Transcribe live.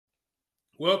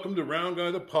Welcome to Round Guy,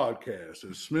 the podcast,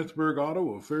 as Smithburg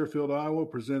Auto of Fairfield, Iowa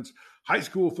presents high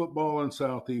school football in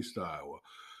Southeast Iowa.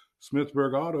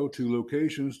 Smithburg Auto, 2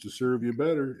 locations to serve you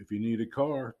better. If you need a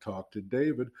car, talk to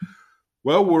David.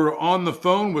 Well, we're on the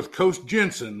phone with Coach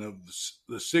Jensen of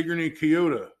the Sigourney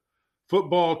Keota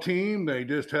football team. They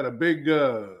just had a big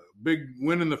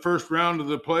win in the first round of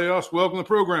the playoffs. Welcome to the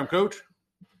program, Coach.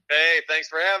 Hey, thanks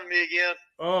for having me again.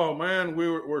 Oh, man,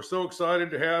 we're so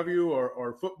excited to have you.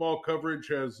 Our football coverage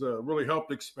has really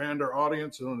helped expand our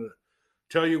audience. I want to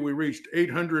tell you we reached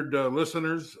 800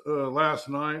 listeners last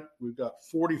night. We've got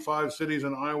 45 cities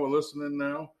in Iowa listening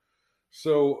now.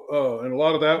 So, and a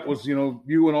lot of that was,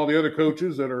 you and all the other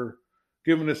coaches that are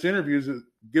giving us interviews that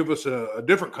give us a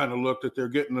different kind of look, that they're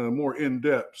getting a more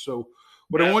in-depth. So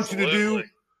what I want you to do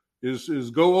is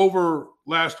go over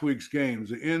last week's games,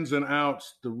 the ins and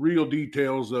outs, the real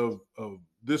details of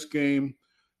this game,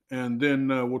 and then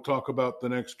we'll talk about the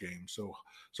next game. So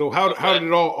how did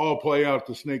it all play out at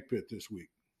the Snake Pit this week?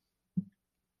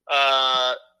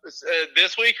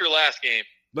 This week or last game?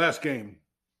 Last game.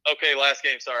 Okay, last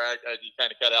game. Sorry, you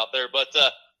kind of cut out there. But,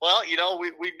 we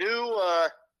knew,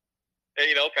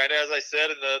 kind of as I said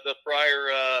in the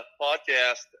prior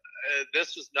podcast,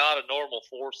 this was not a normal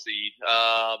 4 seed.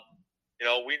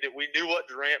 We knew what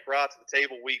Durant brought to the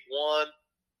table week 1.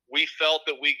 We felt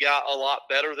that we got a lot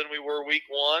better than we were week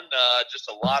 1. Just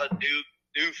a lot of new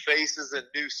faces and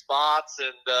new spots,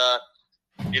 and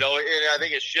and I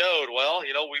think it showed. Well,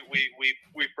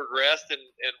 we progressed, and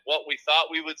what we thought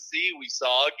we would see, we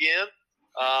saw again.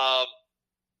 And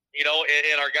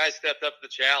our guys stepped up to the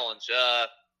challenge.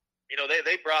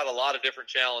 They brought a lot of different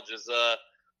challenges.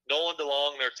 Nolan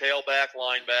DeLong, their tailback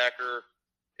linebacker,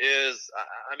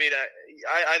 I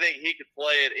think he could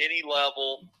play at any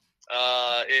level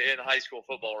in high school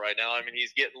football right now. I mean,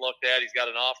 he's getting looked at. He's got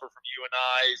an offer from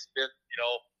UNI. He's been,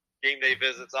 game day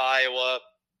visits Iowa,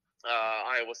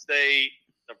 Iowa State,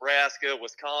 Nebraska,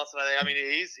 Wisconsin. I mean,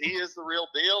 he is the real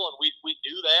deal, and we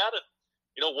knew that.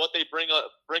 And what they bring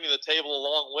to the table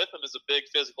along with him is a big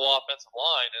physical offensive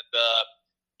line, and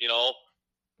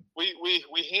we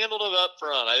handled it up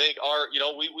front. I think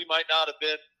we might not have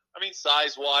been. I mean,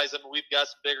 size-wise, we've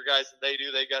got some bigger guys than they do.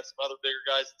 They got some other bigger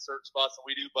guys in certain spots than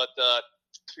we do. But I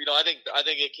think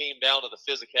it came down to the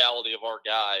physicality of our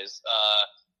guys.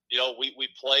 We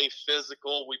play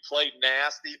physical, we play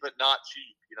nasty, but not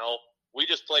cheap. We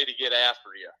just play to get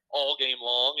after you all game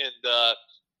long. And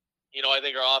I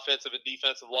think our offensive and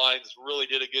defensive lines really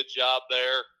did a good job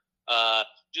there,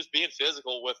 just being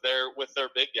physical with their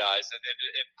big guys and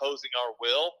imposing our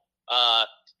will.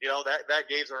 That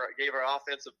gave our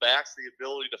offensive backs the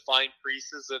ability to find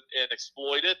creases and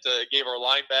exploit it. It gave our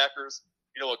linebackers,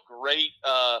 a great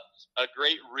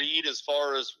read as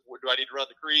far as, do I need to run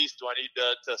the crease? Do I need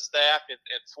to stack and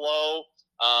flow?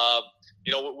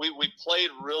 We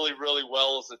played really, really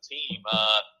well as a team.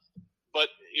 But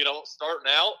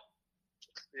starting out,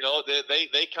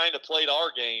 they kind of played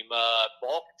our game,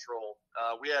 ball control.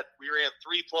 We ran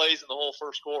 3 plays in the whole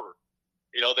first quarter.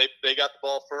 They got the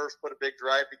ball first, put a big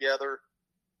drive together.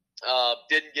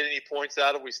 Didn't get any points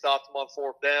out of it. We stopped them on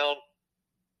 4th down.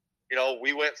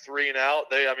 We went 3 and out.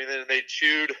 Then they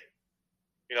chewed.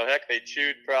 They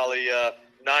chewed probably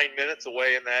 9 minutes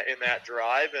away in that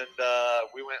drive, and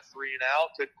we went 3 and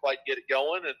out. Couldn't quite get it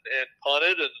going, and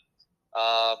punted.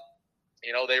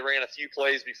 And they ran a few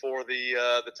plays before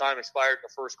the time expired in the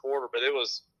first quarter. But it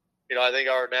was, I think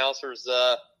our announcers.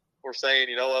 We're saying,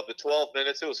 of the 12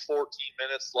 minutes, it was 14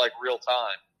 minutes like real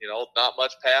time. Not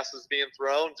much passes being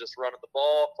thrown, just running the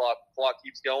ball. Clock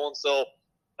keeps going. So,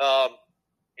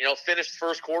 finished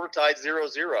first quarter tied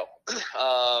 0-0.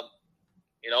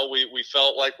 We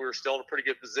felt like we were still in a pretty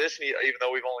good position, even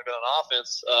though we've only been on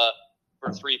offense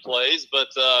for 3 plays.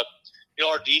 But,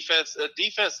 our defense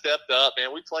stepped up,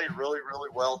 man. We played really,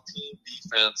 really well team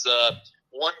defense.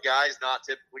 One guy's not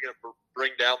typically going to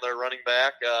bring down their running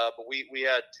back, but we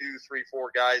had 2, 3, 4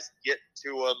 guys get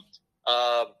to him,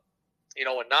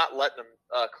 and not letting them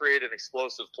create an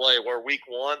explosive play. Where week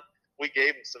 1, we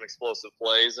gave them some explosive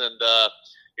plays, and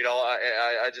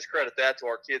I just credit that to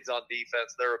our kids on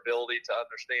defense, their ability to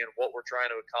understand what we're trying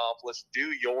to accomplish,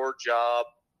 do your job,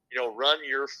 run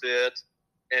your fit,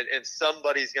 and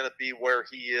somebody's going to be where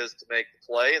he is to make the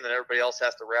play, and then everybody else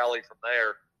has to rally from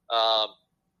there.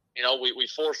 We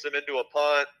forced them into a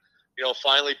punt,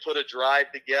 finally put a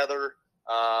drive together,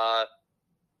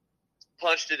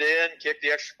 punched it in, kicked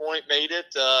the extra point, made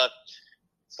it,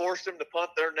 forced them to punt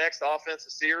their next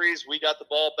offensive series. We got the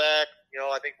ball back.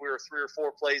 I think we were 3 or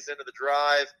 4 plays into the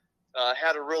drive,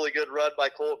 had a really good run by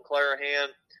Colton Clarahan.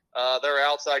 Their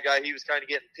outside guy, he was kind of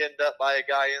getting pinned up by a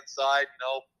guy inside,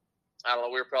 I don't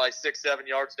know, we were probably 6-7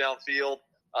 yards downfield.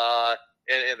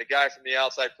 And the guy from the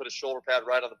outside put his shoulder pad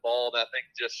right on the ball, and that thing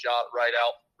just shot right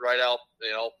out,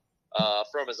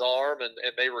 from his arm,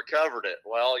 and they recovered it.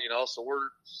 Well, so we're,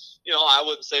 I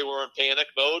wouldn't say we're in panic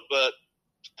mode, but,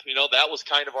 that was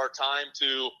kind of our time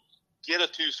to get a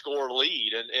 2-score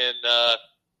lead. And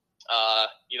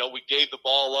we gave the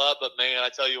ball up, but man, I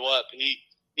tell you what,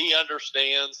 he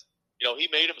understands, he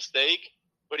made a mistake,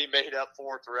 but he made up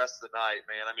for it the rest of the night,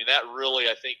 man. I mean, that really,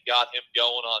 I think, got him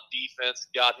going on defense,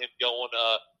 got him going,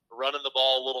 running the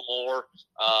ball a little more.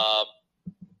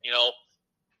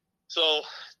 So,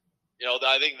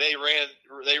 I think they ran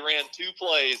 2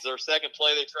 plays. Their second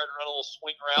play, they tried to run a little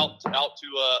swing route out to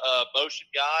a motion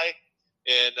guy,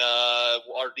 and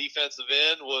our defensive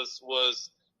end was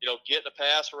getting a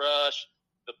pass rush.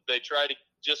 They tried to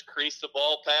just crease the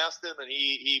ball past him, and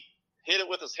he hit it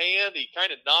with his hand. He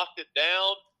kind of knocked it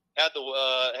down. Had the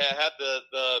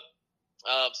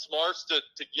smarts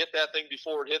to get that thing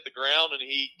before it hit the ground, and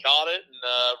he caught it and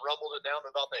rumbled it down to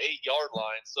about the 8-yard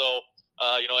line. So,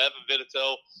 Evan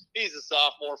Vitito, he's a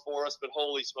sophomore for us, but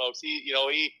holy smokes, he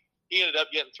ended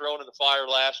up getting thrown in the fire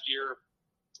last year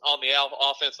on the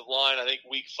offensive line. I think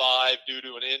week 5 due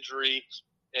to an injury.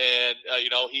 And,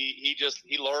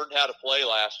 he learned how to play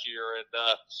last year. And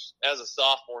as a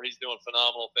sophomore, he's doing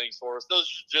phenomenal things for us. Those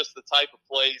are just the type of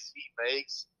plays he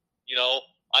makes.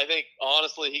 I think,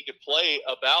 honestly, he could play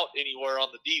about anywhere on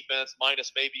the defense,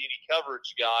 minus maybe any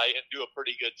coverage guy, and do a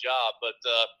pretty good job. But,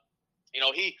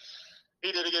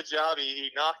 he did a good job.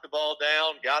 He knocked the ball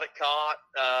down, got it caught,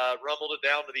 rumbled it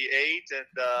down to the 8, and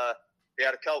we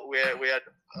had we had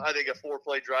I think a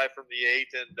 4-play drive from the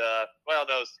 8, and it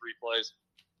was 3 plays.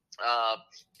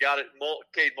 Got it.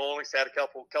 Cade Mullings had a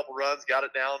couple runs, got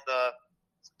it down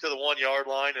to the 1-yard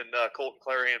line, and Colton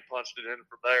Clarahan punched it in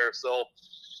from there. So,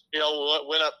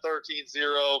 went up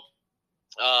 13-0.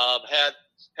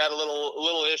 Had a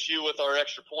little issue with our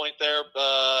extra point there.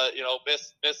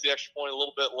 Missed the extra point, a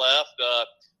little bit left.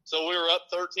 So we were up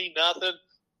 13-0.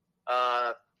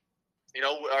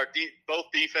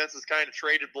 Both defenses kind of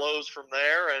traded blows from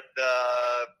there, and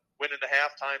went into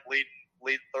halftime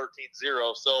leading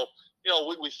 13-0. So,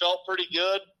 we felt pretty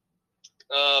good.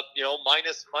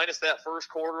 Minus that first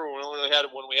quarter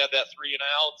when we had that 3 and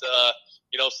out.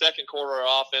 Second quarter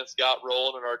our offense got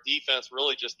rolling, and our defense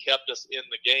really just kept us in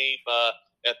the game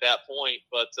at that point.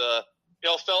 But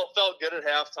felt good at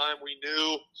halftime. We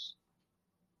knew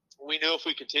if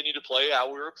we continued to play how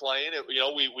we were playing it,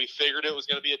 we figured it was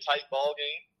going to be a tight ball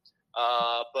game.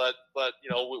 But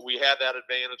we had that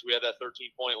advantage. We had that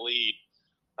 13-point lead.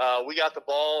 We got the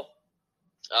ball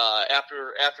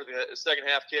after the second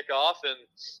half kickoff, and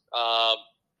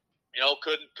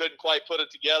couldn't quite put it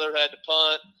together. Had to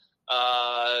punt.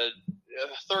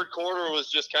 Third quarter was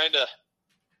just kind of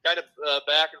back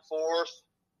and forth.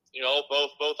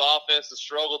 Both offenses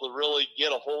struggled to really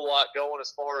get a whole lot going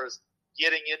as far as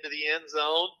getting into the end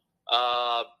zone.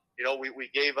 We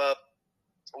gave up.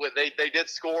 They did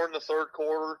score in the third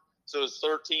quarter. So it was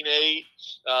 13-8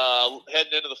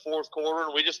 heading into the fourth quarter,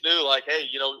 and we just knew, hey,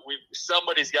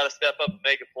 somebody's got to step up and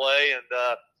make a play. And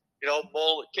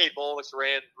Cade Mullings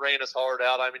ran us hard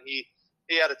out. I mean, he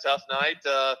had a tough night.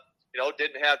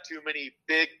 Didn't have too many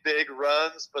big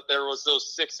runs, but there was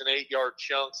those 6 and 8 yard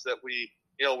chunks that we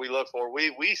look for.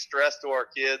 We stress to our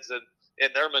kids,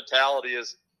 and their mentality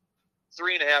is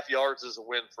 3.5 yards is a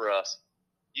win for us.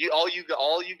 All you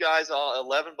guys,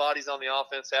 11 bodies on the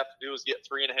offense have to do is get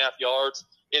 3.5 yards,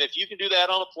 and if you can do that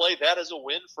on a play, that is a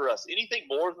win for us. Anything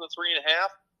more than the 3.5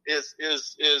 is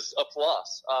a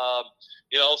plus.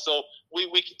 So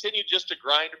we continued just to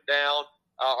grind them down.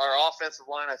 Our offensive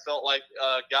line, I felt like,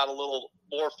 got a little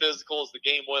more physical as the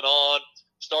game went on.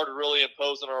 Started really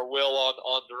imposing our will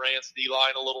on Durant's D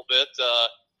line a little bit,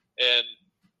 and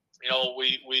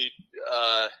we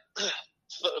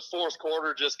fourth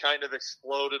quarter just kind of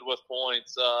exploded with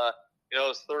points. It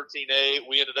was 13-8.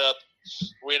 We ended up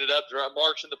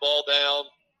marching the ball down,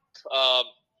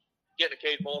 getting a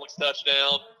Cade Mullings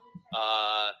touchdown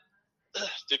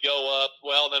to go up.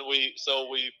 Well, then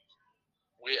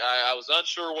I was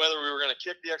unsure whether we were going to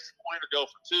kick the extra point or go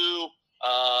for 2.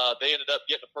 They ended up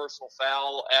getting a personal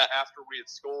foul after we had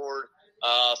scored.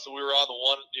 So we were on the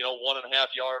 1.5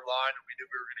 yard line, and we knew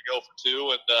we were going to go for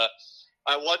 2. And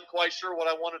I wasn't quite sure what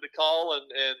I wanted to call, and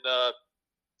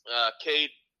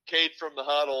Cade from the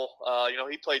huddle,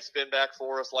 he played spin back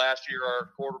for us last year, our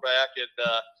quarterback, and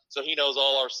so he knows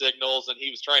all our signals, and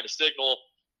he was trying to signal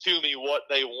to me what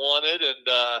they wanted, and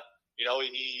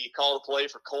he called a play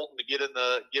for Colton to get in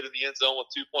the end zone with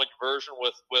 2-point conversion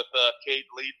with Cade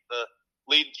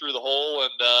leading through the hole,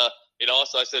 and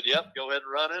So I said, yep, go ahead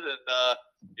and run it. And,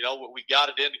 we got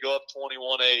it in to go up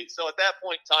 21-8. So at that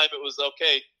point in time, it was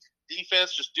okay.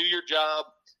 Defense, just do your job,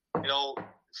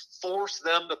 force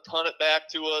them to punt it back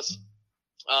to us.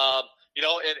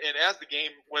 And as the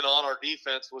game went on, our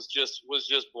defense was just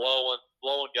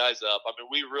blowing guys up. I mean,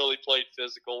 we really played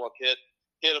physical and hit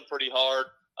them pretty hard.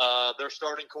 Their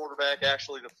starting quarterback,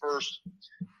 actually, the first,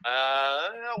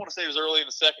 I want to say it was early in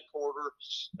the second quarter.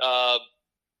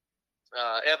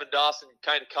 Evan Dawson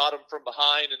kind of caught him from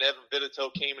behind, and Evan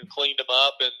Vitito came and cleaned him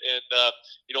up. And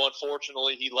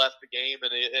unfortunately, he left the game,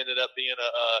 and it ended up being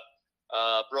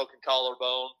a broken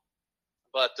collarbone.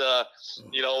 But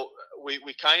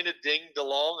we kind of dinged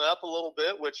along up a little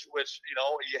bit, which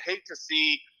you hate to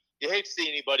see. You hate to see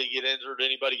anybody get injured,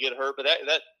 anybody get hurt, but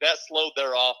that slowed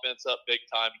their offense up big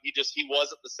time. He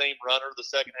wasn't the same runner the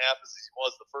second half as he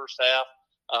was the first half.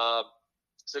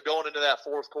 So going into that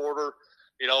fourth quarter,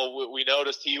 we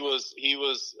noticed he was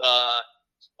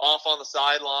off on the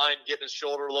sideline, getting his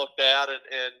shoulder looked at, and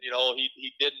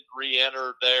he didn't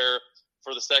re-enter there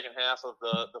for the second half of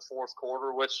the fourth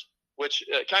quarter, which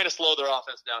kind of slowed their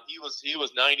offense down. He was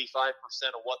 95%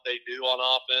 of what they do on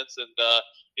offense, and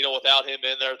without him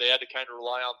in there, they had to kind of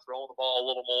rely on throwing the ball a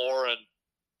little more. And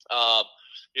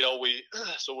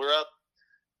so we're up,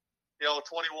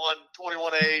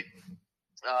 21-8.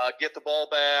 Get the ball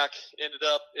back. Ended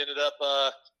up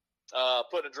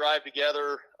putting a drive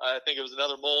together. I think it was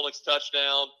another Molnick's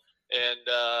touchdown. And,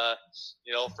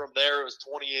 from there it was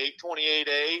 28-8,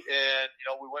 and,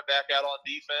 we went back out on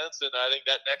defense. And I think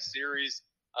that next series,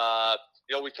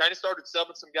 we kind of started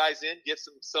subbing some guys in, get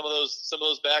some of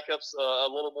those backups a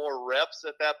little more reps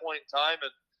at that point in time.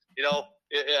 And,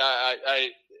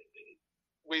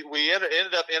 we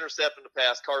ended up intercepting the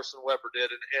pass. Carson Weber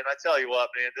did. And I tell you what,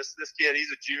 man, this kid,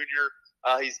 he's a junior.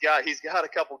 He's got a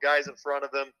couple guys in front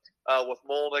of him, with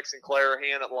Molnick and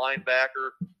Clarahan at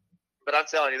linebacker. But I'm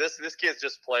telling you, this kid's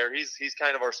just a player. He's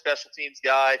kind of our special teams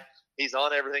guy. He's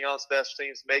on everything on special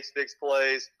teams, makes big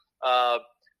plays.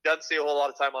 Doesn't see a whole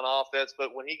lot of time on offense,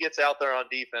 but when he gets out there on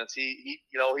defense,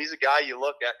 he's a guy you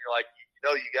look at and you're like,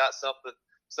 you got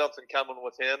something coming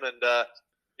with him. And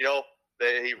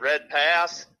he read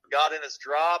pass, got in his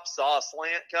drop, saw a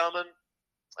slant coming,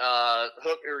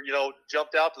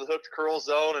 jumped out to the hook to curl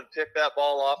zone and picked that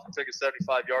ball off and took it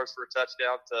 75 yards for a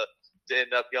touchdown to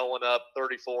end up going up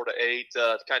 34-8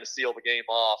 to kind of seal the game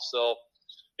off. So,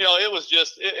 it was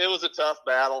it was a tough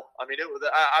battle. I mean,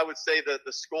 I would say that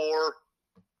the score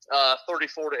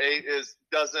 34-8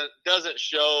 doesn't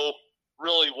show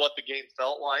really what the game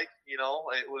felt like. It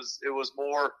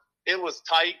was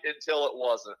tight until it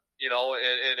wasn't.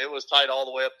 And it was tight all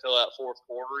the way up till that fourth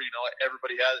quarter.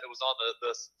 Everybody it was on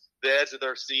the edge of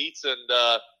their seats, and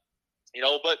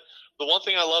but the one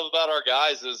thing I love about our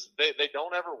guys is they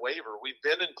don't ever waver. We've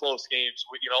been in close games.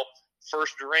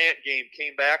 First Durant game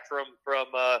came back from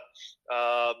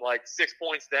like 6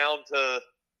 points down but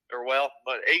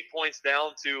 8 points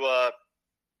down to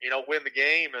win the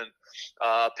game. And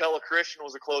Pella Christian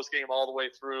was a close game all the way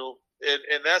through.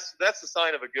 And that's the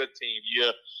sign of a good team.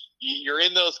 You're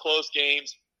in those close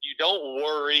games. You don't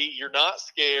worry. You're not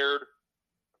scared.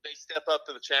 They step up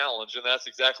to the challenge, and that's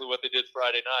exactly what they did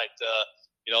Friday night.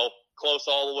 Close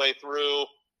all the way through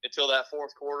until that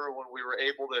fourth quarter when we were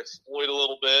able to exploit a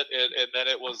little bit, and then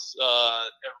it was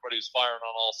everybody was firing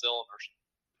on all cylinders.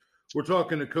 We're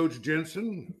talking to Coach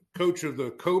Jensen, coach of the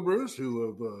Cobras, who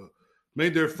have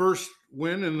made their first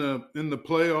win in the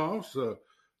playoffs,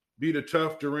 beat a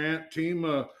tough Durant team.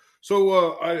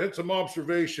 So I had some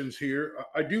observations here.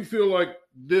 I do feel like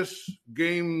this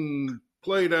game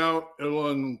played out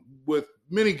along with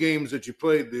many games that you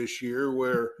played this year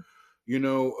where,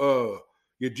 you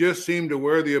just seem to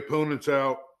wear the opponents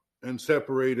out and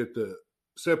separate at the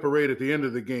end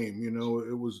of the game.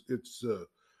 It's a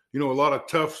lot of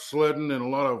tough sledding and a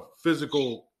lot of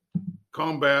physical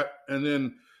combat. And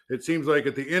then it seems like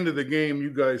at the end of the game,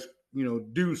 you guys,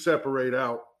 do separate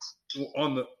out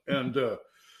on the end.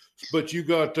 But you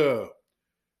got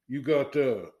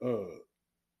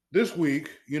this week,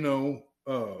 you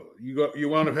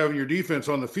wound up having your defense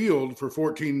on the field for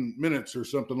 14 minutes or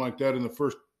something like that in the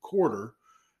first quarter.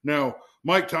 Now,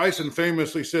 Mike Tyson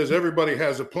famously says everybody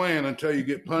has a plan until you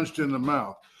get punched in the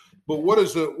mouth. But what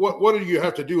do you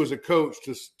have to do as a coach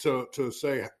to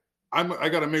say, I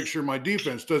got to make sure my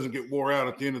defense doesn't get wore out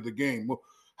at the end of the game? Well,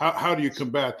 how do you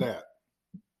combat that?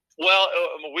 Well,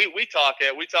 we talk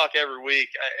every week.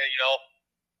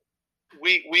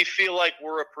 We feel like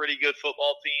we're a pretty good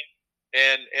football team,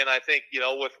 and I think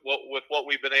with what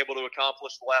we've been able to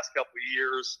accomplish the last couple of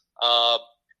years,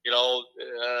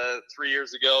 3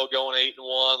 years ago going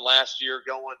 8-1, last year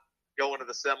going going to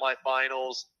the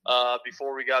semifinals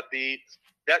before we got beat.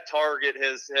 That target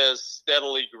has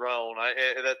steadily grown.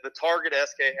 The target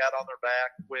SK had on their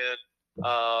back when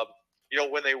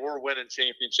when they were winning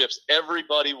championships,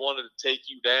 everybody wanted to take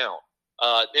you down,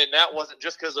 and that wasn't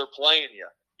just because they're playing you.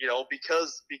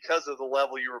 Because of the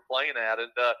level you were playing at.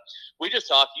 And we just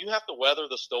talked, you have to weather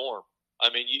the storm. I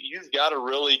mean, you've got to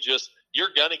really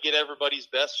you're going to get everybody's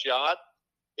best shot.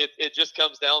 It just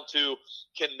comes down to,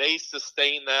 can they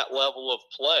sustain that level of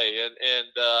play?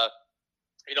 And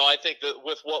I think that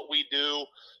with what we do,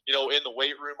 in the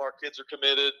weight room, our kids are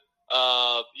committed.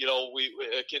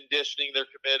 Conditioning, they're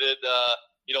committed.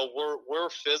 We're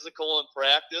physical in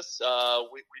practice.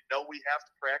 We know we have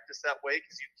to practice that way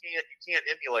because you can't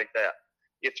emulate that.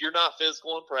 If you're not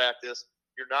physical in practice,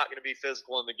 you're not going to be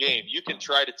physical in the game. You can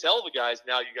try to tell the guys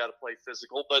now you got to play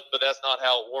physical, but that's not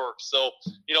how it works. So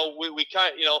we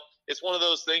kind of it's one of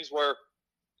those things where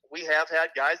we have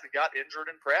had guys that got injured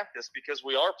in practice because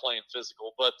we are playing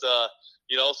physical, but so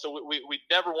we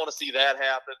never want to see that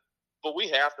happen. But we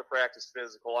have to practice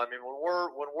physical. I mean, when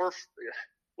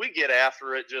we get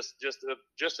after it just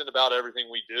in about everything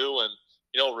we do, and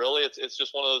really it's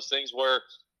just one of those things where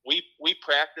we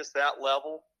practice that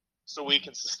level so we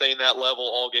can sustain that level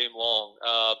all game long.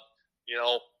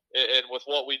 And with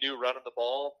what we do running the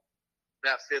ball,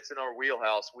 that fits in our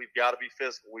wheelhouse. We've got to be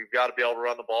physical. We've got to be able to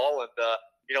run the ball, and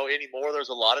anymore there's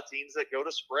a lot of teams that go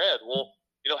to spread. Well,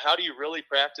 how do you really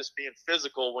practice being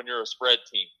physical when you're a spread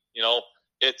team?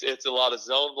 It's a lot of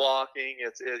zone blocking.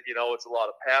 It's a lot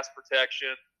of pass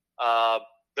protection.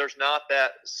 There's not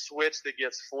that switch that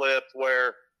gets flipped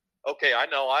where, okay, I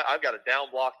know I've got to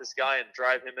down block this guy and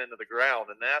drive him into the ground,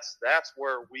 and that's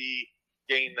where we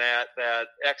gain that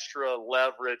extra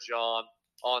leverage on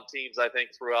teams. I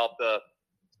think throughout the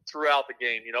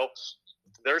game,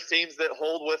 there's teams that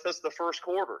hold with us the first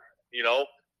quarter.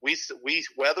 We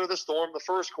weather the storm the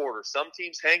first quarter. Some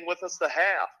teams hang with us the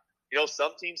half.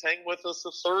 Some teams hang with us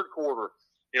the third quarter,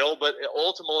 but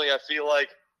ultimately I feel like,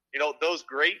 those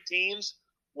great teams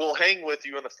will hang with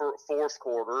you in the fourth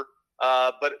quarter.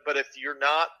 But if you're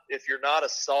not a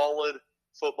solid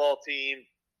football team,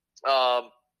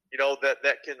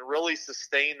 that can really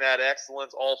sustain that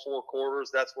excellence all four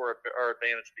quarters, that's where our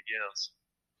advantage begins.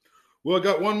 Well, I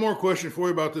got one more question for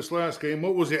you about this last game.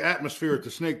 What was the atmosphere at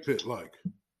the Snake Pit like?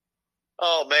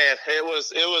 Oh man, it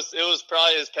was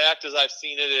probably as packed as I've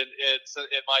seen it in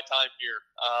my time here.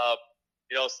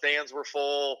 Stands were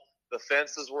full, the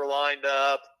fences were lined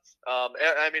up.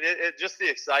 I mean, it just the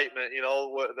excitement.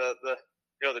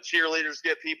 The cheerleaders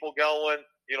get people going.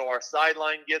 Our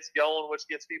sideline gets going, which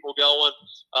gets people going.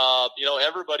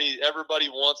 Everybody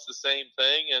wants the same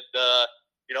thing, and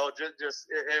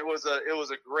it was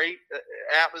a great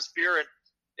atmosphere, and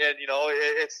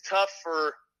it's tough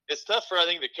for I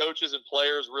think the coaches and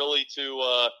players really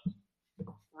to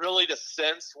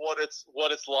sense what it's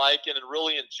like and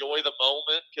really enjoy the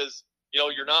moment, because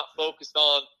you're not focused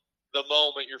on the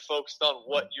moment, you're focused on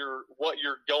what you're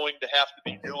going to have to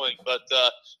be doing. But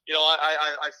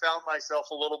I found myself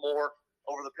a little more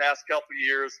over the past couple of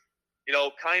years,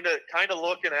 kind of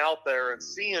looking out there and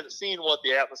seeing what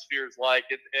the atmosphere is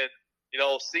like, and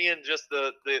seeing just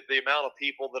the amount of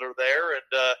people that are there, and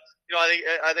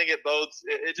I think it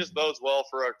just bodes well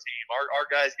for our team. Our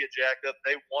guys get jacked up.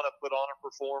 They want to put on a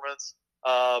performance,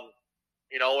 and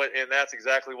that's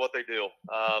exactly what they do.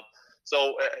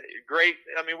 So great.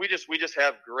 I mean, we just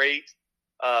have great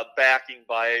backing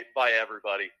by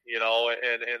everybody,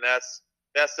 and that's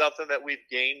something that we've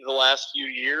gained the last few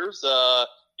years.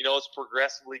 It's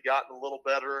progressively gotten a little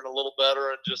better, and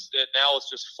now it's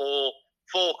just full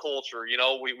culture.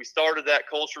 We started that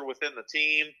culture within the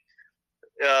team,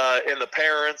 and the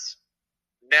parents.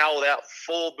 Now that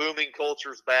full booming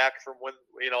culture's back from when,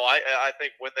 I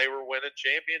think when they were winning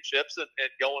championships and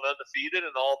going undefeated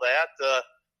and all that,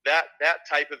 that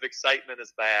type of excitement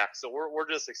is back. So we're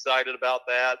just excited about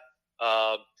that.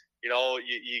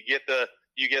 You get the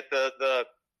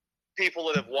people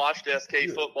that have watched SK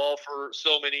football for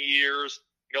so many years,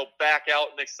 back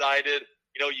out and excited.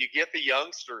 You get the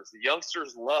youngsters. The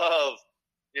youngsters love,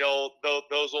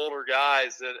 those older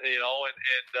guys, and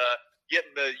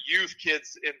getting the youth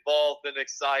kids involved and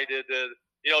excited. And,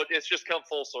 it's just come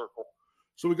full circle.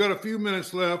 So we got a few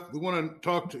minutes left. We want to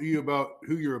talk to you about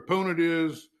who your opponent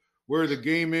is, where the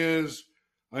game is.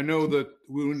 I know that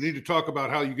we need to talk about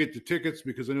how you get the tickets,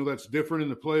 because I know that's different in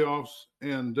the playoffs.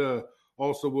 And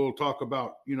also we'll talk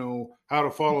about, how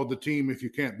to follow the team if you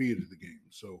can't be at the game.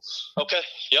 So. Okay.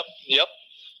 Yep.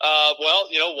 Well,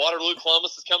 Waterloo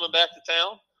Columbus is coming back to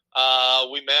town.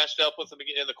 We matched up with them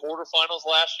in the quarterfinals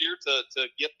last year to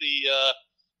get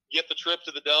get the trip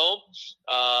to the Dome.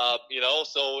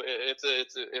 So it's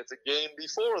a game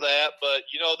before that, but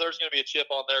there's going to be a chip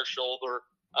on their shoulder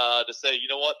to say, you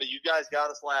know what, but you guys got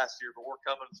us last year, but we're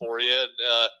coming for you, and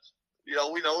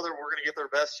we know that we're going to get their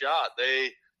best shot.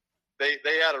 They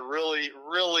had a really,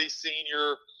 really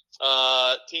senior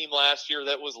team last year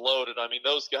that was loaded. I mean,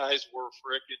 those guys were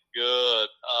freaking good.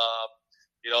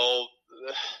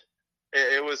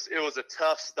 It was a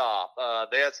tough stop.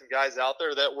 They had some guys out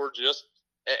there that were just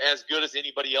as good as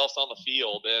anybody else on the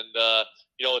field, and a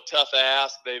tough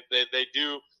ask. They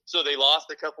do. So they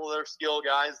lost a couple of their skill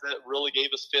guys that really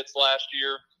gave us fits last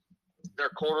year. Their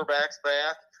quarterback's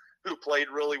back, who played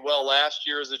really well last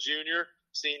year as a junior,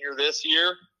 senior this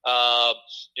year.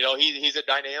 He's a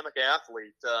dynamic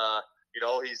athlete.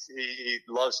 He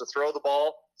loves to throw the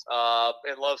ball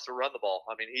and loves to run the ball.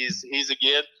 I mean, he's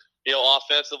again,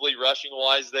 offensively, rushing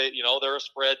wise, they're a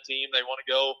spread team. They want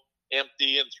to go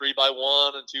empty and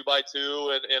 3-by-1 and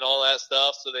 2-by-2 and all that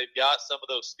stuff. So they've got some of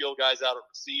those skill guys out at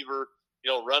receiver,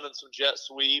 running some jet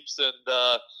sweeps and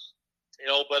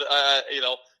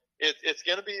it's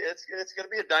going to be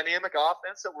a dynamic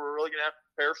offense that we're really going to have to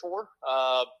prepare for.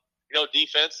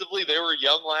 Defensively, they were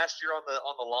young last year on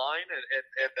the line,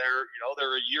 and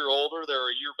they're a year older, they're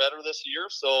a year better this year.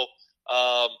 So,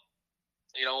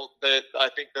 that I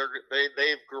think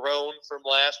they've grown from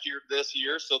last year to this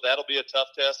year. So that'll be a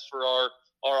tough test for our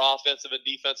offensive and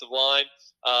defensive line.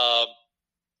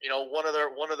 One of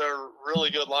their really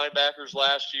good linebackers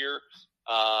last year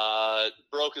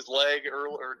broke his leg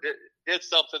or did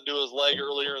something to his leg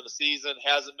earlier in the season.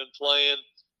 Hasn't been playing.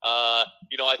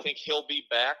 I think he'll be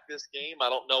back this game. I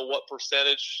don't know what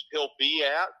percentage he'll be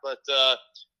at, but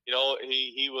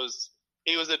he was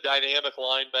a dynamic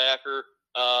linebacker,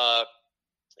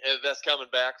 and that's coming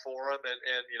back for him. And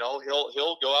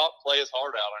he'll go out and play his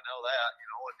heart out. I know that.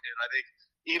 And I think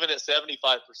even at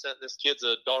 75%, this kid's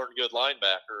a darn good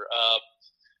linebacker.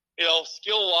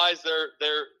 Skill wise,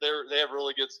 they have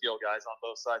really good skill guys on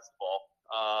both sides of the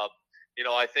ball.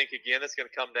 I think, again, it's going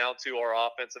to come down to our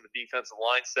offensive and defensive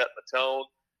line setting the tone,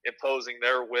 imposing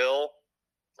their will.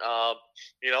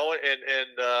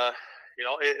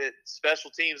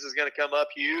 Special teams is going to come up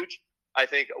huge. I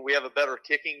think we have a better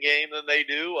kicking game than they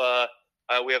do.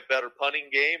 We have better punting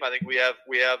game. I think we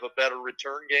have a better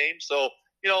return game. So,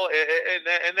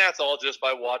 and that's all just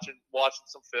by watching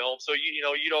some film. So, you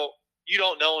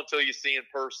don't know until you see in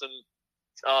person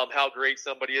how great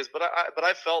somebody is. But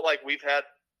I felt like we've had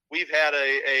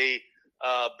a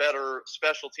better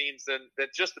special teams than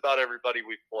just about everybody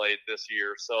we've played this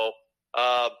year. So,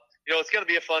 it's going to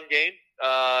be a fun game.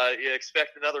 You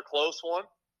expect another close one.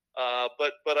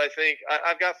 But I think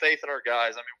I've got faith in our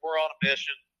guys. I mean, we're on a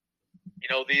mission.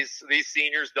 These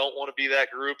seniors don't want to be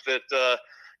that group that,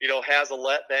 has a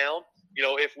letdown.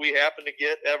 If we happen to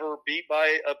get ever beat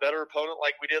by a better opponent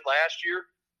like we did last year,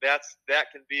 that's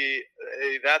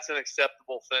an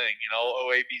acceptable thing.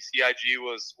 OABCIG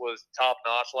was top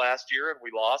notch last year, and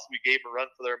we lost. We gave them a run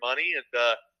for their money, and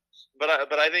but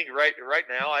I think right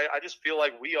now I just feel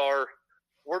like we're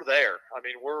there. I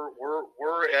mean,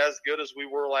 we're as good as we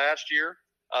were last year.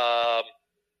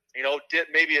 Did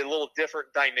maybe a little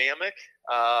different dynamic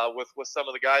with some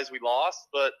of the guys we lost,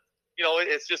 but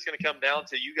it's just going to come down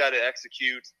to you got to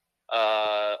execute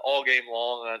all game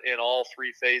long in all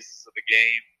three phases of the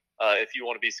game if you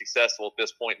want to be successful at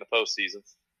this point in the postseason.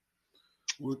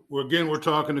 We're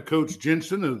talking to Coach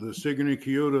Jensen of the Sigourney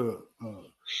Keota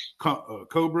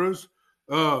Cobras.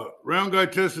 Round Guy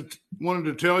Tessa wanted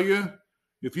to tell you,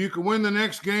 if you can win the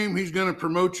next game, he's going to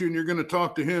promote you, and you're going to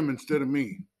talk to him instead of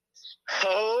me.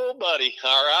 Oh, buddy!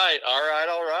 All right.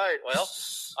 Well,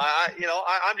 I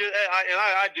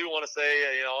do want to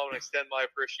say, I want to extend my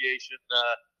appreciation,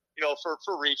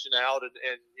 for reaching out and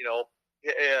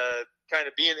kind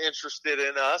of being interested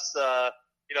in us, down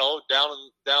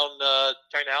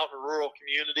kind of out in the rural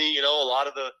community. A lot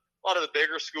of the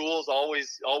bigger schools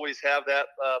always have that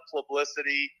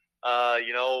publicity.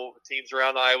 Teams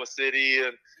around Iowa City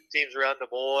and teams around Des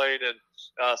Moines and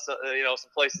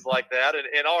some places like that.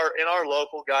 And our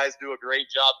local guys do a great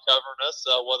job covering us,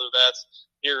 whether that's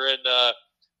here in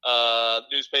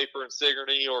newspaper in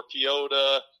Sigourney or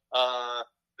Keota,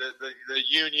 the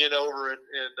Union over in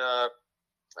a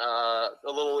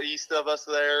little east of us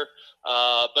there,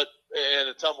 but in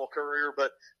a Tumble Career.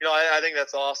 But I think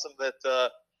that's awesome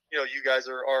that you guys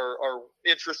are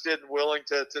interested and willing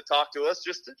to talk to us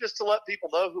just to let people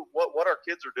know what our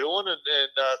kids are doing and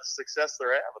the success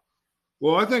they're having.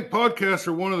 Well, I think podcasts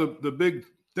are one of the big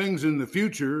things in the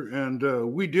future,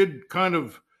 and we did kind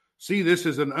of see this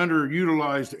as an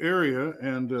underutilized area,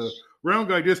 and Round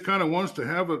Guy just kind of wants to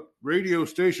have a radio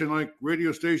station like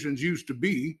radio stations used to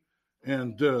be.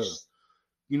 And, so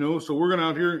we're going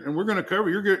out here and we're going to cover.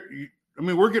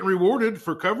 We're getting rewarded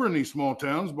for covering these small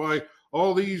towns by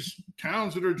all these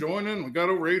towns that are joining. We got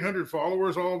over 800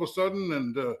 followers all of a sudden,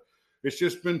 and it's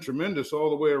just been tremendous all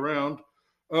the way around.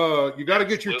 You got to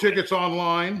get your tickets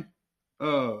online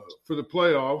for the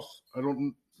playoffs. I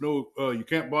don't know. You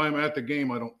can't buy them at the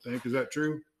game, I don't think. Is that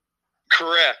true?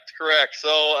 Correct.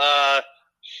 So,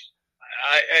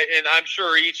 I'm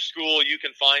sure each school you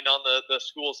can find on the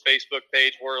school's Facebook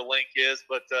page where a link is.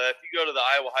 But if you go to the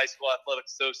Iowa High School Athletic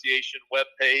Association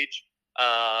webpage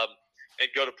and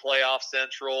go to Playoff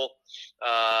Central,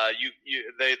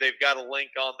 they've got a link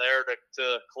on there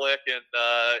to click, and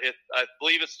I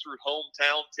believe it's through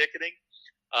hometown ticketing.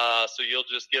 So you'll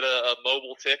just get a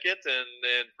mobile ticket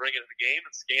and bring it to the game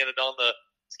and scan it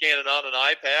on an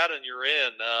iPad, and you're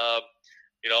in.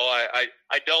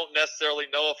 I don't necessarily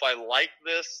know if I like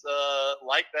this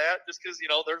like that, just because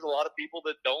there's a lot of people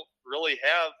that don't really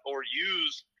have or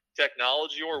use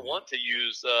technology or want to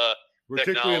use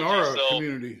particularly technology. In our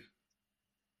community.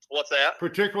 What's that?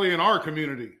 Particularly in our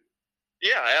community.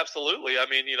 Yeah, absolutely. I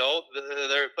mean,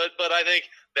 but I think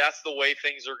that's the way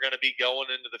things are going to be going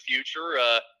into the future.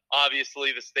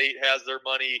 Obviously, the state has their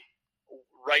money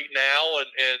right now and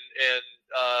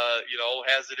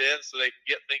has it in so they can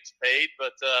get things paid.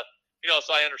 But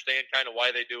so I understand kind of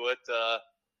why they do it.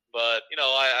 But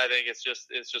I think it's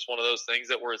just one of those things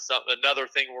that another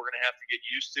thing we're going to have to get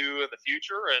used to in the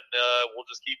future, and we'll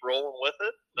just keep rolling with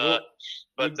it. Go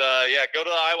to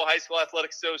the Iowa High School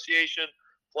Athletic Association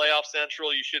Playoff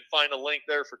Central. You should find a link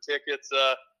there for tickets.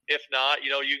 If not,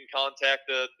 you can contact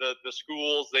the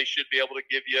schools. They should be able to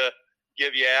give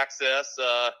you access,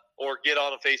 or get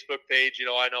on a Facebook page.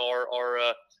 I know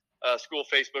our school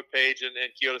Facebook page and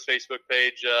Keota's Facebook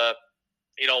page.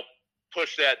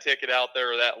 Push that ticket out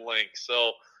there or that link.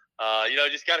 So,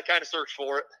 just got to kind of search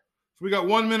for it. So we got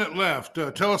 1 minute left.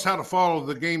 Tell us how to follow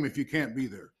the game if you can't be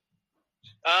there.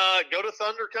 Go to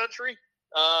Thunder Country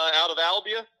out of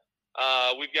Albia.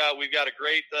 We've got a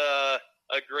great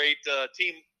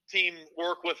team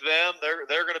work with them.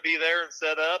 They're going to be there and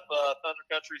set up. Thunder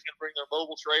Country is going to bring their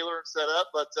mobile trailer and set up.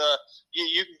 But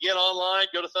you can get online.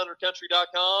 Go to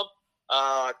thundercountry.com.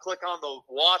 Click on the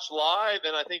watch live,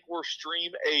 and I think we're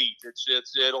stream 8.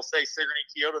 It'll say Sigourney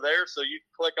Keota there, so you can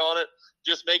click on it.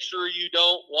 Just make sure you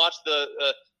don't watch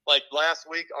like last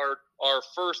week. Our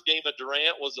first game of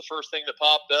Durant was the first thing that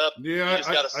popped up. Yeah,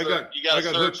 I got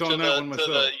hooked on that one myself.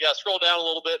 You got to scroll down a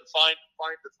little bit and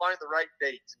find the right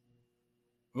date.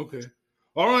 Okay.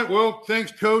 All right. Well,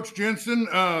 thanks, Coach Jensen.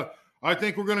 I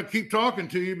think we're going to keep talking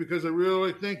to you because I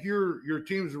really think your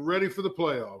team's ready for the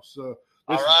playoffs.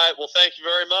 All right. Well, thank you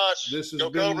very much.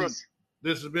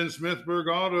 This has been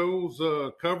Smithburg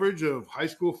Auto's coverage of high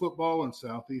school football in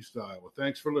Southeast Iowa.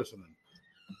 Thanks for listening.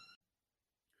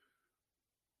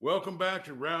 Welcome back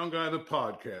to Round Guy the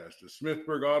podcast. The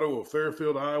Smithburg Auto of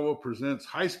Fairfield, Iowa presents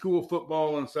high school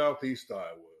football in Southeast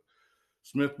Iowa.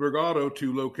 Smithburg Auto,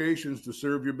 2 locations to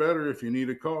serve you better. If you need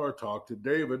a car, talk to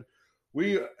David.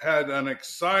 We had an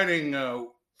exciting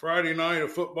Friday night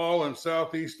of football in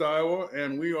Southeast Iowa,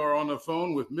 and we are on the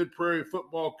phone with Mid-Prairie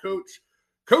football coach,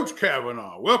 Coach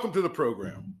Kavanaugh. Welcome to the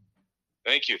program.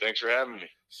 Thank you. Thanks for having me.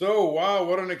 So, wow,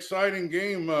 what an exciting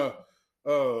game.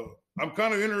 I'm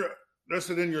kind of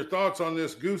interested in your thoughts on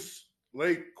this Goose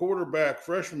Lake quarterback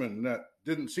freshman that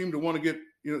didn't seem to want to get,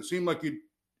 it seemed like he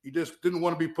just didn't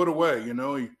want to be put away.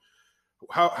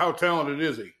 How talented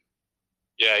is he?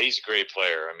 Yeah, he's a great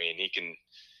player. I mean, he can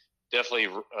definitely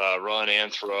run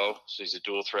and throw. So he's a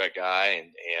dual threat guy,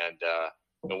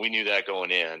 and we knew that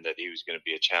going in that he was going to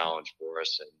be a challenge for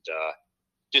us, and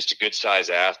just a good size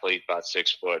athlete, about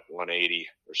 6 foot, 180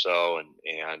 or so, and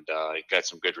he got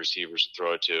some good receivers to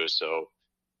throw to. So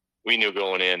we knew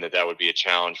going in that would be a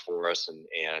challenge for us,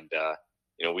 and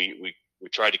we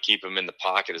tried to keep him in the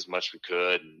pocket as much as we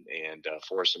could and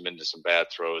force him into some bad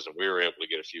throws, and we were able to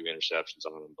get a few interceptions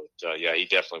on him. But he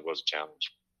definitely was a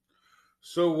challenge.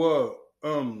 So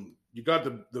you got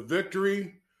the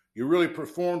victory. You really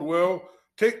performed well.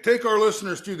 Take our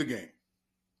listeners through the game.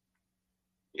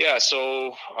 Yeah,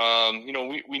 so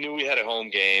we knew we had a home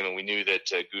game, and we knew that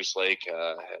Goose Lake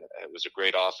was a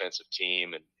great offensive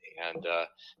team, and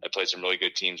had played some really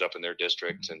good teams up in their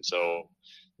district, and so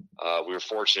we were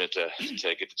fortunate to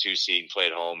get the 2 seed and play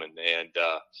at home, and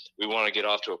we want to get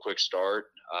off to a quick start.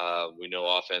 We know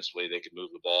offensively they could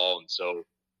move the ball, and so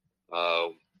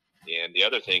and the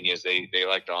other thing is they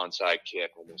like the onside kick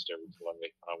almost every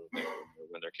play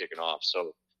when they're kicking off.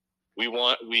 So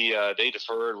they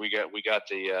deferred. We got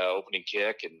the opening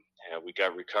kick, and we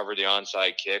recovered the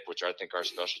onside kick, which I think our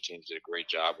special teams did a great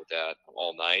job with that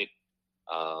all night.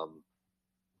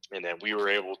 And then we were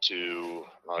able to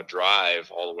drive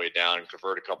all the way down and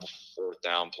convert a couple fourth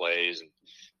down plays.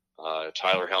 And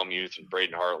Tyler Helmuth and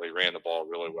Braden Hartley ran the ball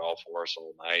really well for us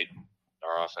all night.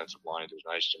 Our offensive line did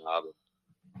a nice job.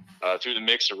 Through the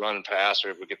mix of run and pass, we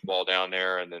were able to get the ball down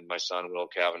there, and then my son, Will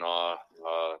Kavanaugh,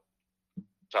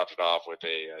 topped it off with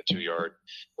a 2-yard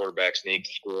quarterback sneak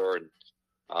score.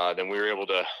 And then we were able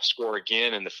to score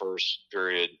again in the first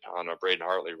period on a Braden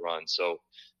Hartley run. So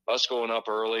us going up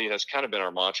early, that's kind of been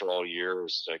our mantra all year,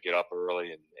 is to get up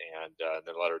early and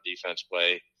then let our defense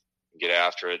play and get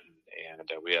after it. And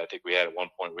I think we had at one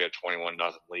point, we had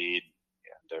 21-0 lead.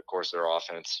 And of course their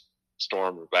offense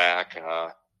stormed back.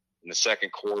 In the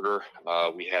second quarter,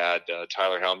 we had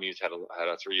Tyler Helmuth had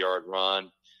a 3-yard run.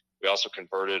 We also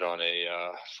converted on a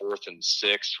 4th and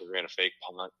 6. We ran a fake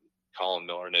punt. Colin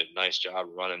Miller did a nice job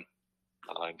running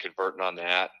and converting on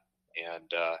that.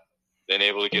 And then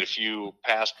able to get a few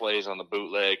pass plays on the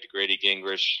bootleg to Grady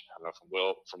Gingrich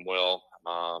from Will.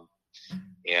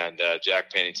 And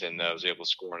Jack Pennington was able to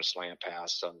score on a slant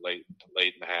pass late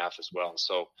in the half as well.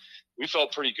 So we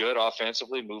felt pretty good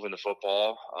offensively moving the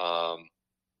football.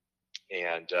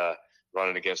 And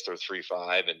running against their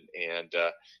 3-5, and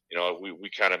we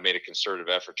kind of made a concerted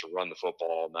effort to run the football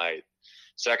all night.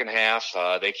 Second half,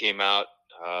 they came out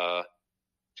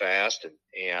fast,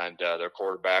 and their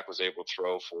quarterback was able to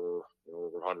throw for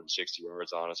over 160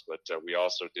 yards on us. But we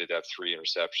also did have 3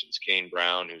 interceptions. Kane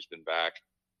Brown, who's been back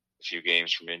a few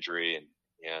games from injury,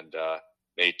 and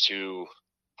made 2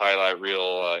 highlight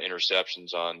reel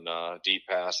interceptions on deep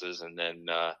passes, and then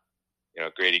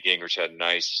Grady Gingrich had a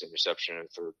nice interception in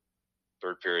the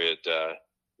third period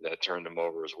that turned him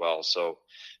over as well. So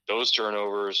those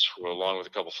turnovers, along with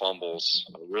a couple fumbles,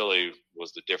 really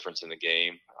was the difference in the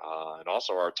game. And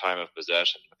also our time of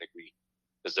possession. I think we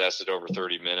possessed it over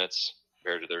 30 minutes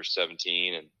compared to their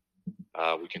 17,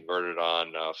 and we converted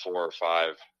on 4 or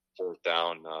 5 fourth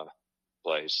down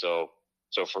plays. So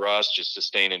for us, just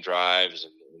sustaining drives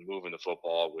and moving the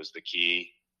football was the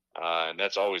key. And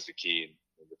that's always the key.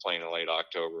 We're playing in late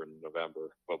October and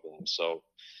November football. So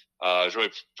I was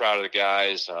really proud of the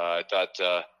guys. I thought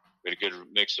we had a good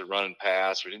mix of run and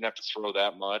pass. We didn't have to throw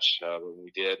that much, but when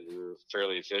we did, we were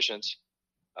fairly efficient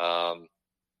and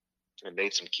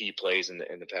made some key plays in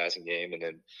the passing game. And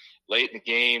then late in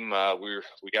the game,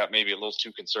 we got maybe a little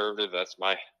too conservative. That's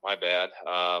my bad.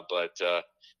 But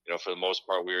for the most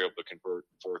part, we were able to convert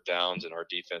fourth downs, and our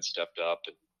defense stepped up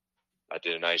and I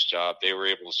did a nice job. They were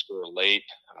able to score late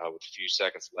with a few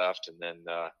seconds left, and then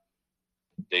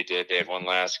they had one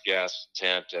last gasp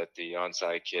attempt at the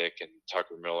onside kick, and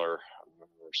Tucker Miller,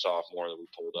 our sophomore that we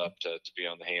pulled up to be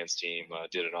on the hands team,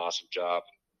 did an awesome job.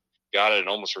 Got it and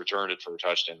almost returned it for a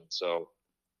touchdown. So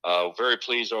very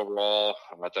pleased overall.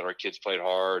 I thought our kids played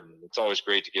hard, and it's always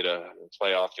great to get a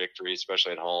playoff victory,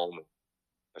 especially at home.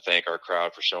 I thank our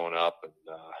crowd for showing up,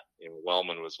 and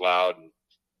Wellman was loud and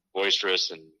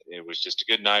boisterous, and it was just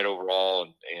a good night overall,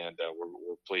 and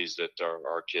we're pleased that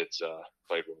our kids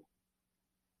played well.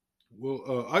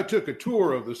 Well, I took a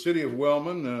tour of the city of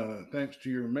Wellman, thanks to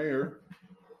your mayor,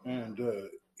 and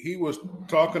he was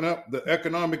talking up the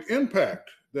economic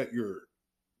impact that your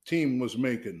team was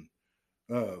making,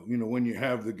 when you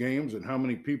have the games and how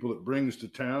many people it brings to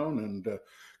town. And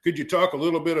could you talk a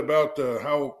little bit about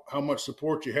how much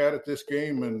support you had at this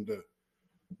game and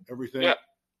everything? Yeah.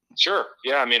 Sure.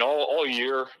 Yeah. I mean, all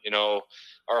year,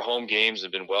 our home games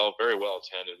have been very well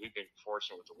attended. We've been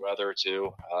fortunate with the weather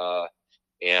too.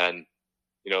 And,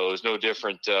 it was no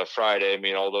different Friday. I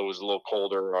mean, although it was a little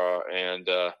colder, and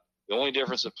the only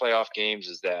difference with playoff games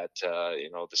is that,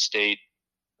 the state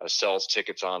sells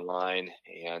tickets online,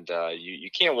 and you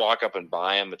can't walk up and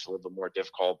buy them. It's a little bit more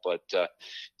difficult. But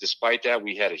despite that,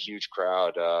 we had a huge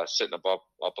crowd sitting up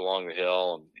along the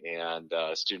hill, and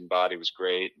student body was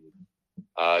great. And,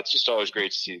 it's just always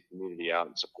great to see the community out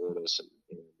and support us.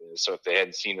 And so if they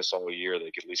hadn't seen us all year, they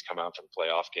could at least come out for the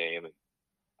playoff game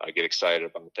and get excited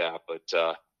about that. But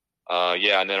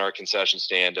and then our concession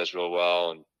stand does real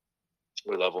well, and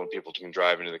we love when people can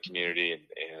drive into the community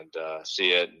and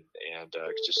see it and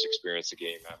just experience the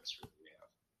game atmosphere we have.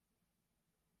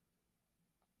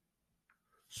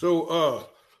 So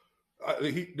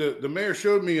the mayor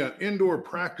showed me an indoor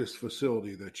practice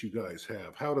facility that you guys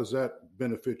have. How does that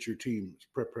benefit your team's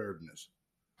preparedness?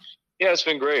 Yeah, it's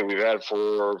been great. We've had it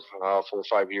for 4 or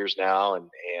 5 years now, and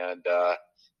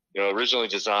originally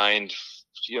designed,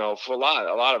 for a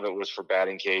lot of it was for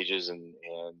batting cages and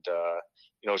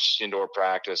just indoor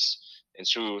practice. And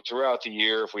so throughout the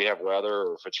year, if we have weather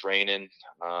or if it's raining,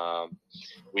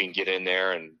 we can get in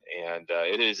there, and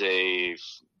it is a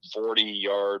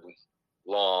 40-yard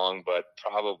long, but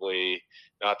probably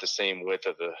not the same width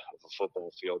of a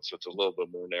football field. So it's a little bit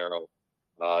more narrow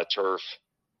turf,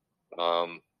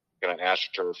 kind of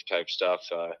AstroTurf type stuff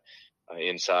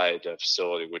inside the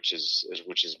facility, which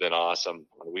has been awesome.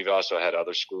 We've also had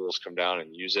other schools come down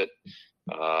and use it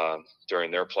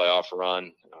during their playoff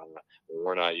run.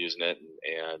 We're not using it,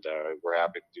 and we're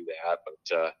happy to do that.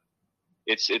 But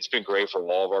it's been great for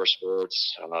all of our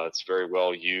sports. It's very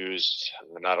well used,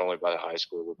 not only by the high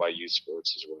school but by youth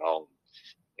sports as well.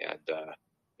 And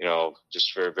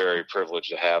just very, very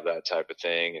privileged to have that type of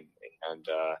thing. And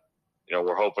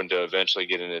we're hoping to eventually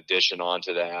get an addition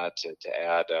onto that to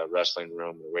add a wrestling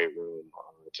room, a weight room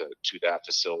to that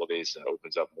facility, so it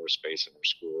opens up more space in our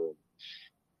school.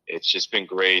 It's just been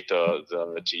great to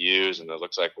use, and it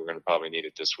looks like we're going to probably need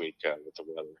it this week with the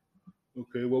weather.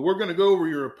 Okay, well, we're going to go over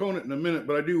your opponent in a minute,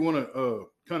 but I do want to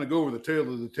kind of go over the tail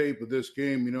of the tape of this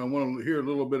game. I want to hear a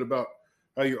little bit about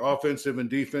how your offensive and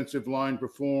defensive line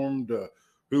performed,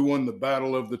 who won the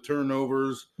battle of the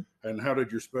turnovers, and how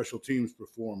did your special teams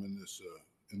perform in this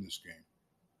game?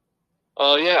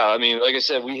 Yeah, I mean, like I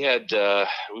said,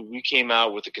 we came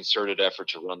out with a concerted effort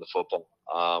to run the football.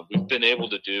 We've been able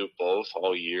to do both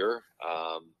all year,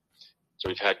 so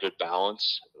we've had good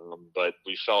balance. But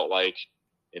we felt like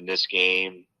in this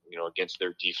game, against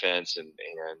their defense and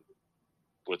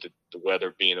with the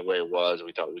weather being the way it was,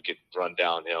 we thought we could run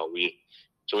downhill.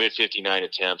 So we had 59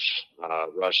 attempts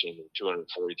rushing,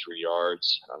 243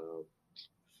 yards,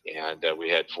 and we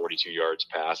had 42 yards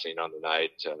passing on the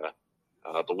night.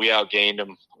 But we outgained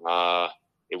them.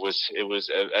 It was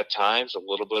at times a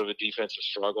little bit of a defensive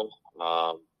struggle.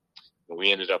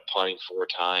 We ended up punting 4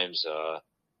 times,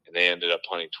 and they ended up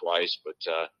punting twice, but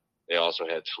they also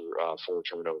had 4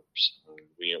 turnovers.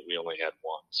 We only had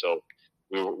 1. So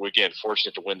we were, again,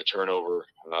 fortunate to win the turnover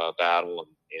battle.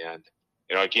 And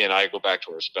again, I go back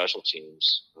to our special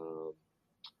teams.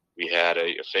 We had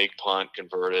a fake punt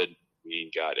converted.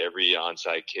 We got every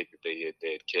onside kick that they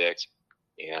had kicked.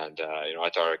 And, I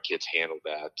thought our kids handled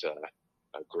that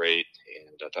great.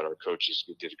 And I thought our coaches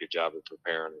did a good job of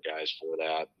preparing the guys for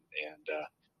that. And,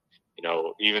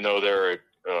 even though they're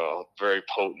a very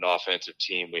potent offensive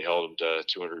team, we held them to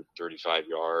 235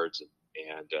 yards,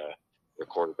 and their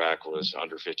quarterback was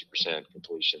under 50%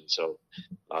 completion. So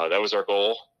that was our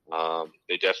goal.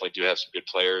 They definitely do have some good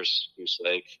players. Goose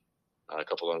Lake, a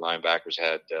couple of linebackers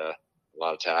had a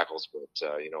lot of tackles, but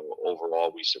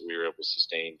overall we were able to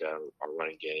sustain our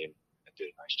running game and did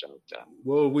a nice job with that.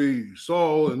 Well, we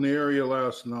saw in the area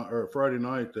last night or Friday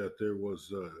night that there was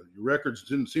your records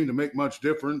didn't seem to make much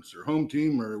difference, or home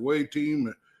team or away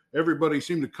team. Everybody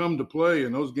seemed to come to play,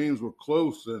 and those games were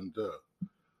close, and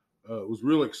it was a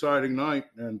real exciting night,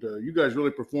 and you guys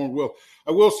really performed well.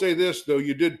 I will say this, though,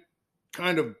 you did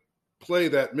kind of play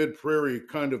that Mid-Prairie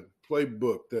kind of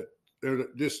playbook that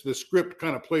the script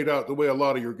kind of played out the way a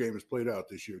lot of your games played out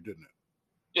this year, didn't it?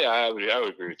 Yeah, I would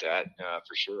agree with that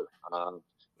for sure.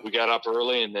 We got up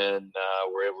early, and then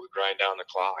were able to grind down the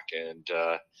clock, and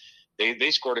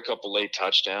they scored a couple late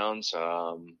touchdowns.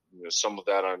 Some of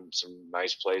that on some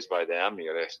nice plays by them.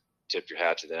 You got to tip your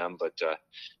hat to them. But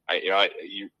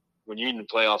when you're in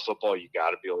playoff football, you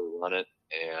got to be able to run it,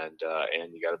 and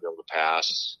you got to be able to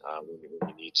pass when you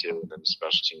need to. And then the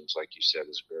special teams, like you said,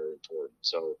 is very important.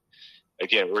 So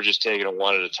again, we're just taking it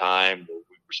one at a time.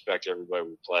 We respect everybody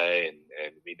we play,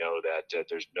 and we know that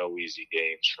there's no easy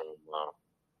games from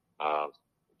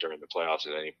during the playoffs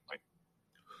at any point.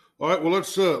 All right, well,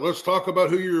 let's talk about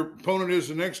who your opponent is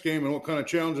the next game and what kind of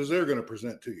challenges they're going to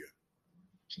present to you.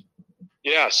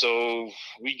 Yeah, so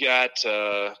we got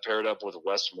paired up with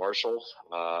West Marshall.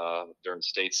 They're in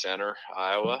State Center,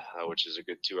 Iowa, which is a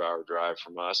good 2-hour drive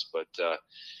from us. But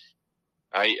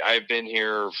I've been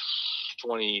here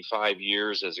 25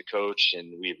 years as a coach,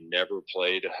 and we've never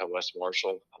played West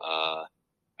Marshall.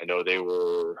 I know they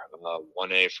were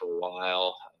 1A for a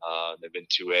while. They've been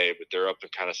 2A, but they're up in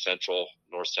kind of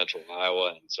north central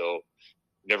Iowa, and so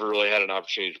never really had an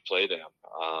opportunity to play them.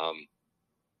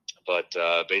 But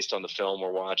based on the film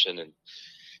we're watching and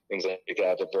things like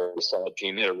that, they're a very solid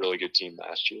team. They had a really good team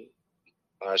last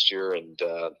year, and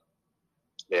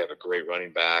they have a great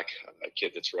running back, a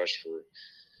kid that's rushed for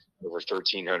over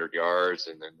 1,300 yards,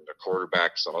 and then the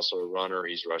quarterback's also a runner.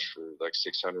 He's rushed for like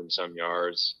 600 and some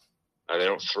yards. They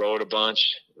don't throw it a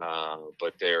bunch,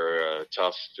 but they're a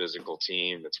tough physical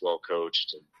team that's well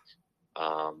coached. And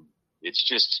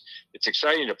it's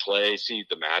exciting to play, see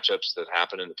the matchups that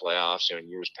happen in the playoffs. In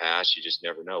years past, you just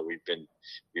never know. We've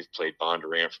played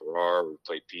Bondurant Farrar, we've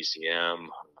played PCM,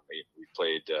 we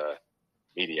played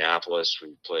Mediapolis,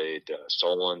 we played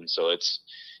Solon. So it's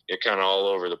kind of all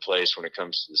over the place when it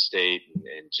comes to the state,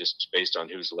 and just based on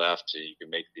who's left, you can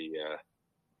make the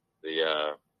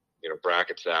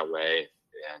brackets that way.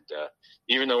 And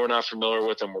even though we're not familiar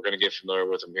with them, we're going to get familiar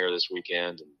with them here this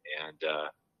weekend and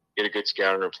get a good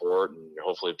scouting report and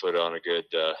hopefully put on a good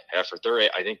effort.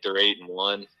 I think they're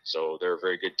 8-1, so they're a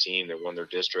very good team. They won their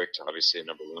district, obviously a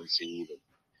number 1 seed.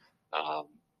 And,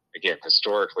 again,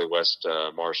 historically, West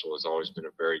Marshall has always been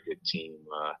a very good team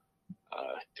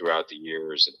throughout the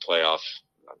years, and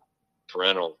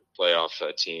perennial playoff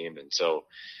team. And so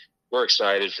we're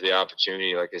excited for the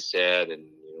opportunity, like I said, and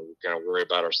we kind of worry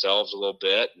about ourselves a little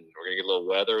bit. And we're going to get a little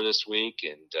weather this week,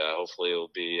 and hopefully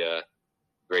it'll be a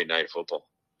great night of football.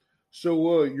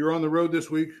 So you're on the road this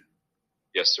week?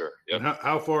 Yes, sir. Yep. And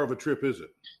how far of a trip is it?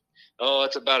 Oh,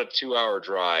 it's about a 2-hour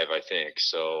drive, I think.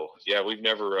 So yeah, we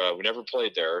never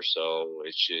played there, so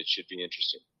it should be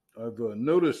interesting. I've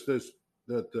noticed that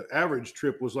the average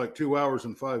trip was like 2 hours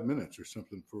and 5 minutes or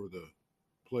something for the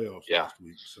playoffs last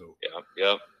week. So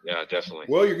yeah, definitely.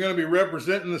 Well, you're going to be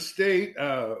representing the state.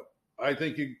 I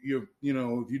think you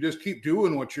if you just keep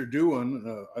doing what you're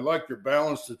doing. I like your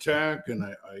balanced attack, and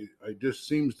I just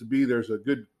seems to be there's a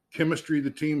good chemistry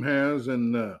the team has,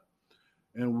 and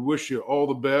we wish you all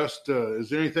the best. Is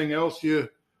there anything else you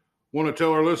want to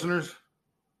tell our listeners?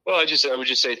 Well, I would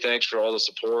just say thanks for all the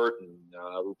support, and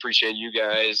we appreciate you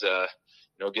guys,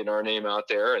 getting our name out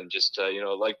there, and just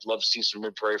love to see some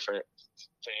Mid Prairie fans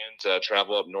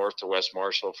travel up north to West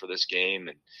Marshall for this game,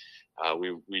 and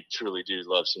we truly do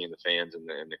love seeing the fans in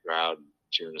the crowd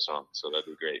cheering us on. So that'd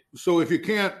be great. So if you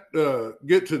can't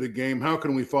get to the game, how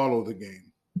can we follow the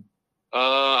game?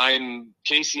 I'm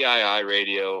KCII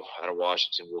radio out of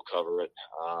Washington. We'll cover it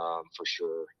for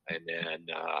sure. And then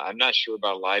I'm not sure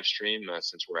about live stream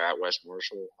since we're at West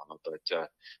Marshall, but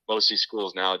most of these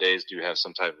schools nowadays do have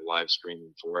some type of live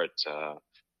streaming for it.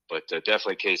 But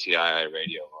definitely KCII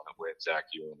radio with Zach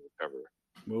Ewan will cover it.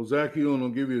 Well, Zach Ewan will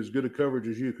give you as good a coverage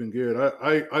as you can get.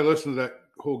 I listened to that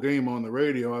whole game on the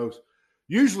radio.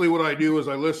 Usually what I do is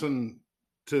I listen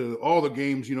to all the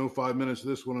games, 5 minutes of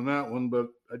this one and that one, but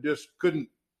I just couldn't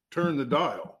turn the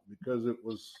dial because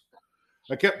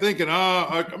I kept thinking,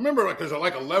 I remember there's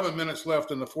like 11 minutes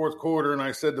left in the fourth quarter. And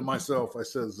I said to myself,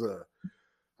 let's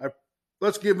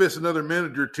give this another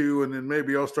minute or two, and then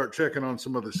maybe I'll start checking on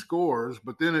some of the scores.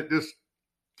 But then it just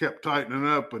kept tightening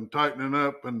up, and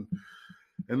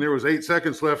there was 8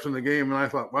 seconds left in the game, and I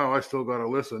thought, wow, I still got to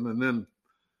listen. And then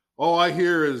all I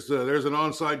hear is there's an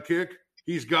onside kick.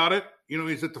 He's got it.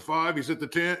 He's at the 5, he's at the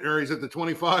 10, or he's at the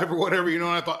 25 or whatever. And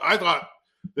I thought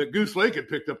that Goose Lake had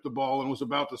picked up the ball and was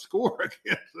about to score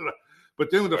again. But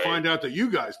then to find out that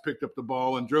you guys picked up the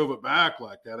ball and drove it back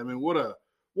like that, I mean, what a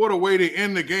way to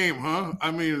end the game, huh?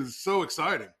 I mean, it's so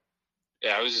exciting.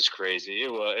 Yeah, it was just crazy.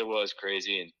 It was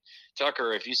crazy. And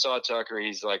Tucker, if you saw Tucker,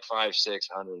 he's like 5'6",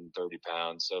 130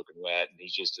 pounds, soaking wet, and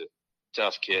he's just a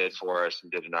tough kid for us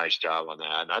and did a nice job on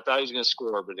that. And I thought he was going to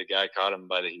score, but the guy caught him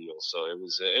by the heels. So it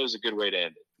was a good way to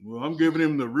end it. Well, I'm giving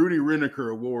him the Rudy Reneker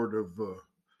Award of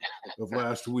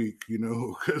last week,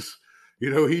 because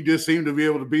he just seemed to be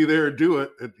able to be there and do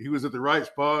it. He was at the right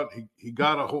spot. He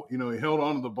got he held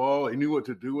on to the ball. He knew what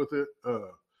to do with it.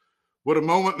 What a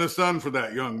moment in the sun for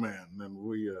that young man. And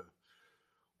we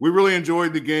really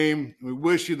enjoyed the game. We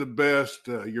wish you the best.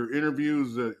 Your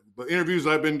interviews, the interviews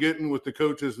I've been getting with the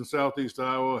coaches in Southeast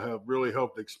Iowa have really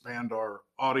helped expand our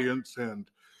audience and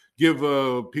give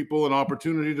people an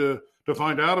opportunity to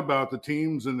find out about the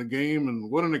teams and the game, and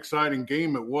what an exciting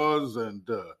game it was. And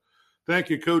thank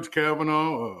you, Coach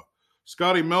Cavanaugh.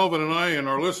 Scotty Melvin and I and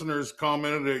our listeners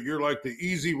commented that you're like the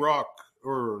easy rock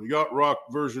or yacht rock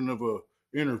version of a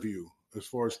interview as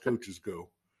far as coaches go.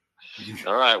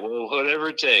 All right. Well, whatever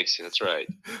it takes. That's right.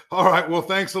 All right. Well,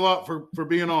 thanks a lot for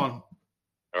being on.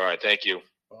 All right. Thank you.